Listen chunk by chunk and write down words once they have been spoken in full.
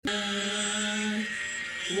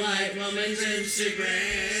White woman's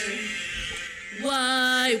Instagram.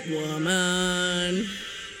 White woman.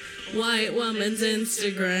 White woman's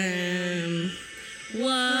Instagram.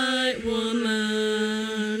 White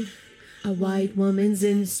woman. A white woman's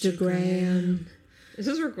Instagram. Is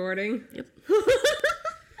this recording? Yep. Oh,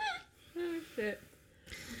 shit.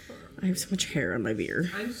 I have so much hair on my beard.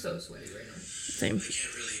 I'm so sweaty right now. Same.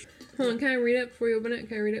 Hold on, can I read it before you open it?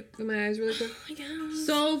 Can I read it with my eyes really quick? Oh my God.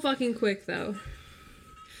 So fucking quick, though.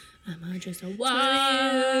 I'm just a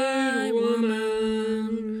white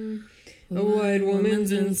woman. A white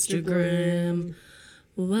woman's Instagram.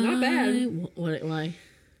 Not bad. Why?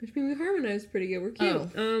 Which means we harmonized pretty good. We're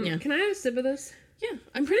cute. Yeah. Can I have a sip of this? Yeah,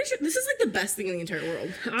 I'm pretty sure this is like the best thing in the entire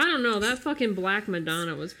world. I don't know. That fucking Black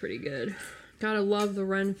Madonna was pretty good. Gotta love the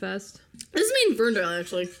Renfest. This is made in Ferndale,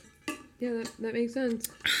 actually. Yeah, that makes sense.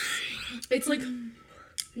 It's like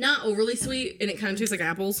not overly sweet, and it kind of tastes like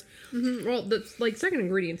apples. Mm-hmm. Well, the second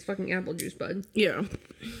ingredient's fucking apple juice, bud. Yeah,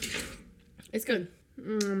 it's good.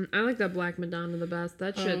 I like that Black Madonna the best.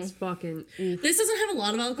 That shit's fucking. This doesn't have a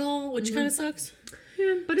lot of alcohol, which kind of sucks.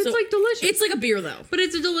 Yeah, but it's like delicious. It's like a beer, though. But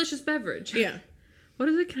it's a delicious beverage. Yeah. What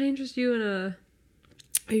is it? Can I interest you in a?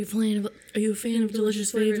 Are you a fan of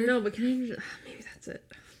delicious flavor? No, but can I interest? Maybe that's it.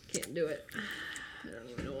 Can't do it. I don't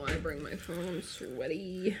even know why I bring my phone. I'm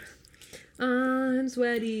sweaty. I'm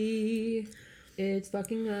sweaty. It's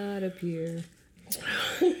fucking hot up here.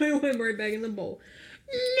 I went right back in the bowl.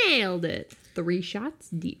 Nailed it. 3 shots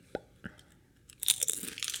deep.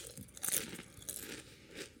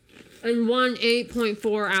 And 1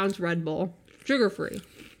 8.4 ounce Red Bull. Sugar free.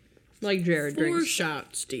 Like Jared 4 drinks.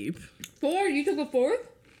 shots deep. 4? You took a 4th?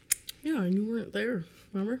 Yeah, and you weren't there.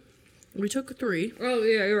 Remember? We took 3. Oh,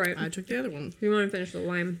 yeah, you're right. I took the other one. You want to finish the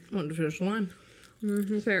lime? I wanted to finish the lime.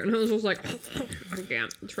 Mm-hmm, fair. And I was just like, I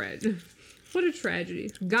can't. Tragedy. What a tragedy.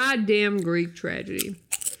 Goddamn Greek tragedy.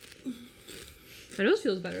 I know this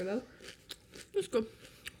feels better, though. Let's go.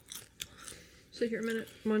 Sit here a minute,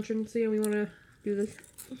 munch and see how we want to do this.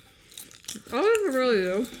 All I have to really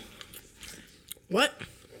do... What?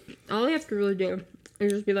 All I have to really do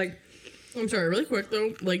is just be like... I'm sorry, really quick,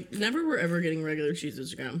 though. Like, never we're ever getting regular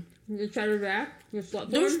cheeses again. You cheddar jack, you slut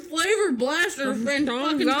Those flavor blasters are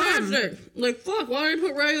fantastic. Like, fuck, why did I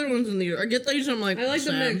put regular ones in these? I get these, I'm like, I like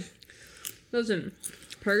the sad. mix. Listen,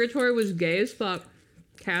 Purgatory was gay as fuck.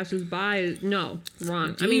 Cass is bi. No,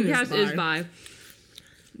 wrong. Cass is bi.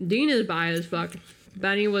 Dean is bi as fuck.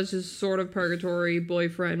 Benny was his sort of purgatory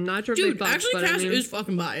boyfriend. Not sure if Dude, they fucked, actually, but Cass is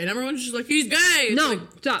fucking bi, and everyone's just like, he's gay. It's no, like,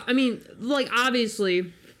 stop.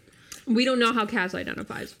 Obviously, we don't know how Cass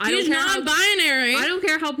identifies. he's non-binary. I don't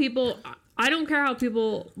care how people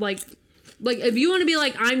like if you want to be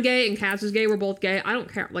like, I'm gay and Cass is gay, we're both gay. I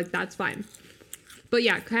don't care. Like, that's fine. But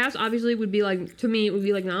yeah, Cass obviously would be like, to me, it would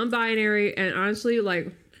be like non-binary, and honestly, like,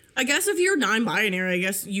 I guess if you're non-binary, I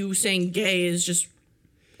guess you saying gay is just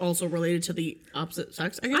also related to the opposite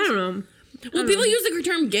sex, I guess. I don't know. Well, people use the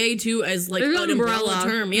term gay, too, as, like, It's an umbrella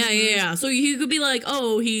term. Yeah. So you could be like,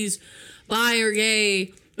 oh, he's bi or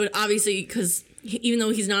gay, but obviously, because even though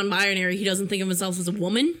he's non-binary, he doesn't think of himself as a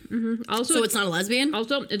woman. Mm-hmm. Also, so it's not a lesbian.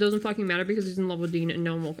 Also, it doesn't fucking matter because he's in love with Dean and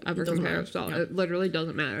no one will ever compare. Matter. So Yeah. it literally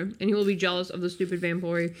doesn't matter. And he will be jealous of the stupid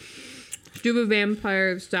vampire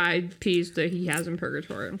side piece that he has in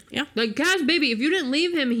Purgatory. Yeah. Like, Cass, baby, if you didn't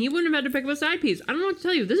leave him, he wouldn't have had to pick up a side piece. I don't know what to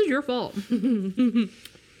tell you. This is your fault.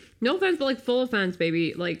 No offense, but, like, full offense,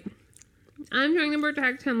 baby. Like, I'm trying to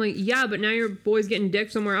protect him. Like, yeah, but now your boy's getting dick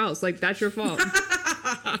somewhere else. Like, that's your fault.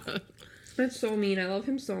 That's so mean. I love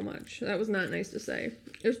him so much. That was not nice to say.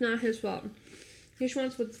 It's not his fault. He just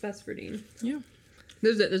wants what's best for Dean. Yeah.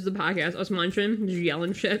 This is it. This is the podcast. Us munching, just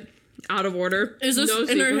yelling shit. Out of order. Is this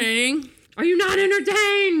entertaining? Are you not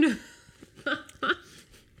entertained?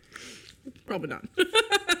 Probably not.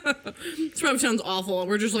 This probably sounds awful.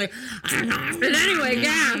 We're just like... And anyway,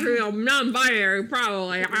 yeah, non-binary,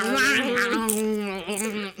 probably.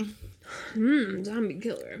 Zombie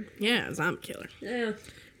killer. Yeah, zombie killer. Yeah.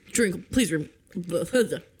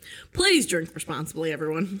 Please drink responsibly,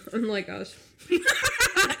 everyone. Unlike us.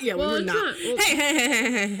 Yeah, Well, we were it's not. not. Well,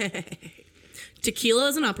 Hey. Tequila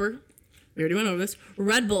is an upper. We already went over this.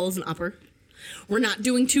 Red Bull is an upper. We're not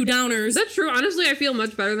doing 2 downers. That's true. Honestly, I feel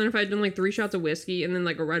much better than if I'd done like 3 shots of whiskey and then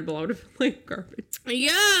like a Red Bull. I would have like garbage.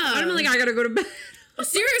 Yeah. I'd been like, I gotta go to bed.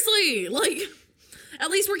 Seriously. Like,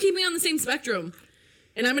 at least we're keeping on the same spectrum.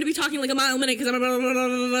 And I'm going to be talking like a mile a minute because I'm...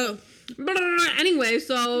 Anyway,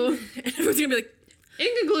 so... And everyone's going to be like... In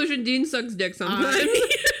conclusion, Dean sucks dick sometimes. You're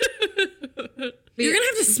going to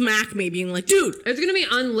have to smack me being like, dude. It's going to be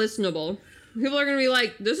unlistenable. People are going to be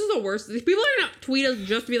like, this is the worst. People are going to tweet us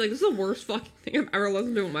just to be like, this is the worst fucking thing I've ever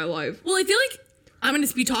listened to in my life. Well, I feel like I'm gonna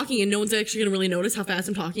be talking and no one's actually gonna really notice how fast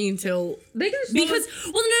I'm talking until They can because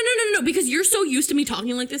no, because you're so used to me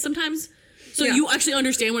talking like this sometimes, so you actually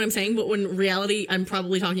understand what I'm saying. But when in reality, I'm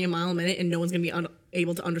probably talking a mile a minute and no one's gonna be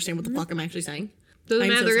able to understand what the fuck I'm actually saying. Doesn't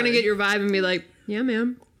matter. So They're gonna sorry. get your vibe and be like, "Yeah,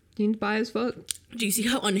 man, Dean's bi as fuck." Do you see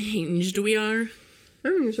how unhinged we are? I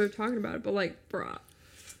don't even start talking about it, but like, bruh.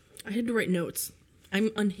 I had to write notes. I'm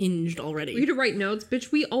unhinged already. We had to write notes,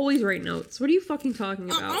 bitch. We always write notes. What are you fucking talking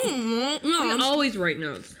about? No, We always write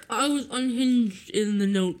notes. I was unhinged in the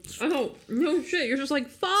notes. Oh, no shit. You're just like,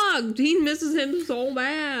 fuck. Dean misses him so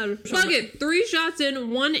bad. Fuck it. 3 shots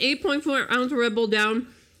in, 1 8.4 ounce Red Bull down.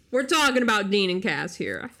 We're talking about Dean and Cass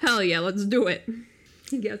here. Hell yeah, let's do it.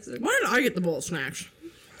 He gets it. Why did I get the bowl of snacks?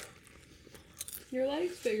 Your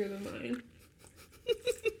leg's bigger than mine.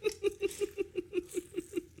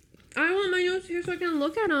 I want my notes here so I can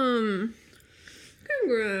look at them.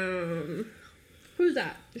 Congrats. Who's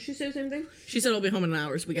that? Did she say the same thing? She said I'll be home in an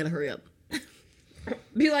hour, so we gotta hurry up.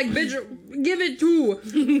 Be like, bitch, give it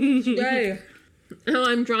 2. Stay. Oh,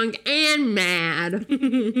 I'm drunk and mad.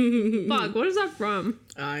 Fuck, what is that from?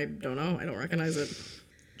 I don't know. I don't recognize it.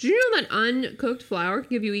 Do you know that uncooked flour can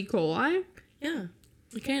give you E. coli? Yeah,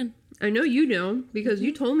 I can. I know you know, because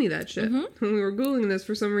you told me that shit. When we were Googling this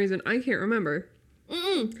for some reason. I can't remember.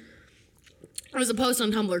 There was a post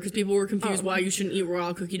on Tumblr because people were confused why you shouldn't eat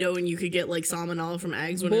raw cookie dough and you could get like salmonella from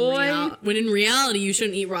eggs when in reality you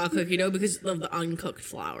shouldn't eat raw cookie dough because of the uncooked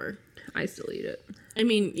flour. I still eat it. I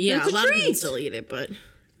mean, yeah, It's a a lot of people treat. still eat it, but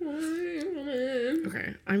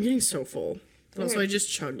okay, I'm getting so full. Also, I just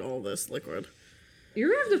chugged all this liquid. You're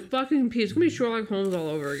gonna have to fucking pee. It's gonna be Sherlock Holmes all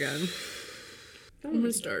over again. I'm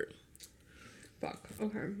gonna start. Fuck.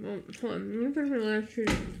 Okay. Well, hold on. Let me finish my last treat.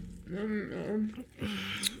 One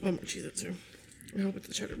more cheese it too. I hope it's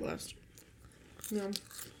the cheddar blast. No.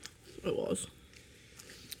 It was.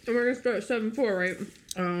 And we're gonna start at 7-4, right?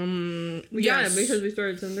 We got it because we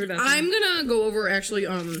started 7-3. I'm gonna go over actually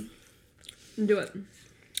Do it.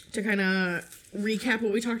 to kind of recap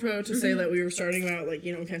what we talked about to say that we were starting about like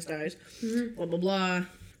Cass died, blah blah blah.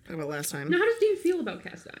 Talk about last time. Now, how does Dean feel about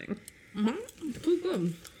Cass dying? Oh,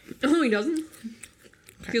 good. Oh, he doesn't?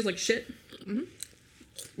 Feels like shit?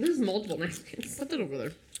 This is multiple napkins. Put that over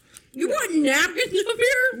there. You want napkins up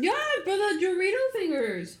here? Yeah, for the Dorito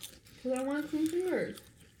fingers. Because I want clean fingers.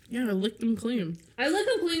 Yeah, I licked them clean. I lick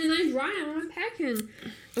them clean and I dry them on my packing.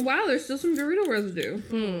 And wow, there's still some Dorito residue.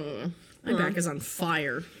 My back is on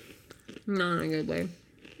fire. Not in a good way.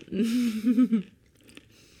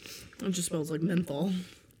 It just smells like menthol.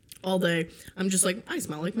 All day. I'm just like, I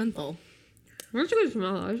smell like menthol. That's a good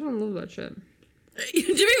smell. I just don't love that shit. To be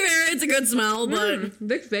fair, it's a good smell, but...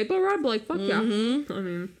 Vicks Vapor Rub? Like, fuck yeah. I mean...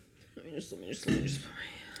 Let me just...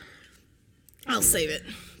 I'll save it.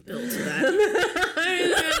 Bill to that.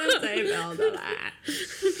 I'm gonna say Bill to that.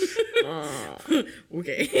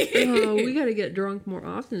 Okay. Oh, we gotta get drunk more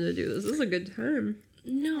often to do this. This is a good time.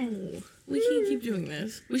 No. We can't keep doing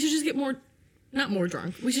this. We should just get more... Not more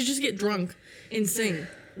drunk. We should just get drunk and sing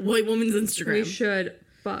White Woman's Instagram. We should.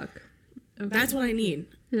 Fuck. Okay. That's what I need.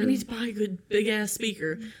 I need to buy a good big-ass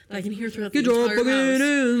speaker that I can hear throughout Get the your entire fucking house.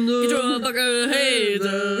 hands up. Get your fucking hands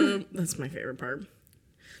up. That's my favorite part.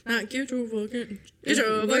 Not get your fucking hands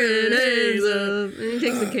up. And he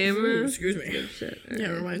takes the camera. Excuse me. Shit. Yeah,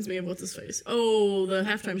 it reminds me of what's his face. Oh, the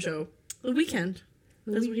halftime show. The Weeknd.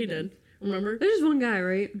 That's what he did. Remember? There's just one guy,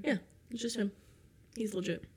 right? Yeah, it's just him. He's legit.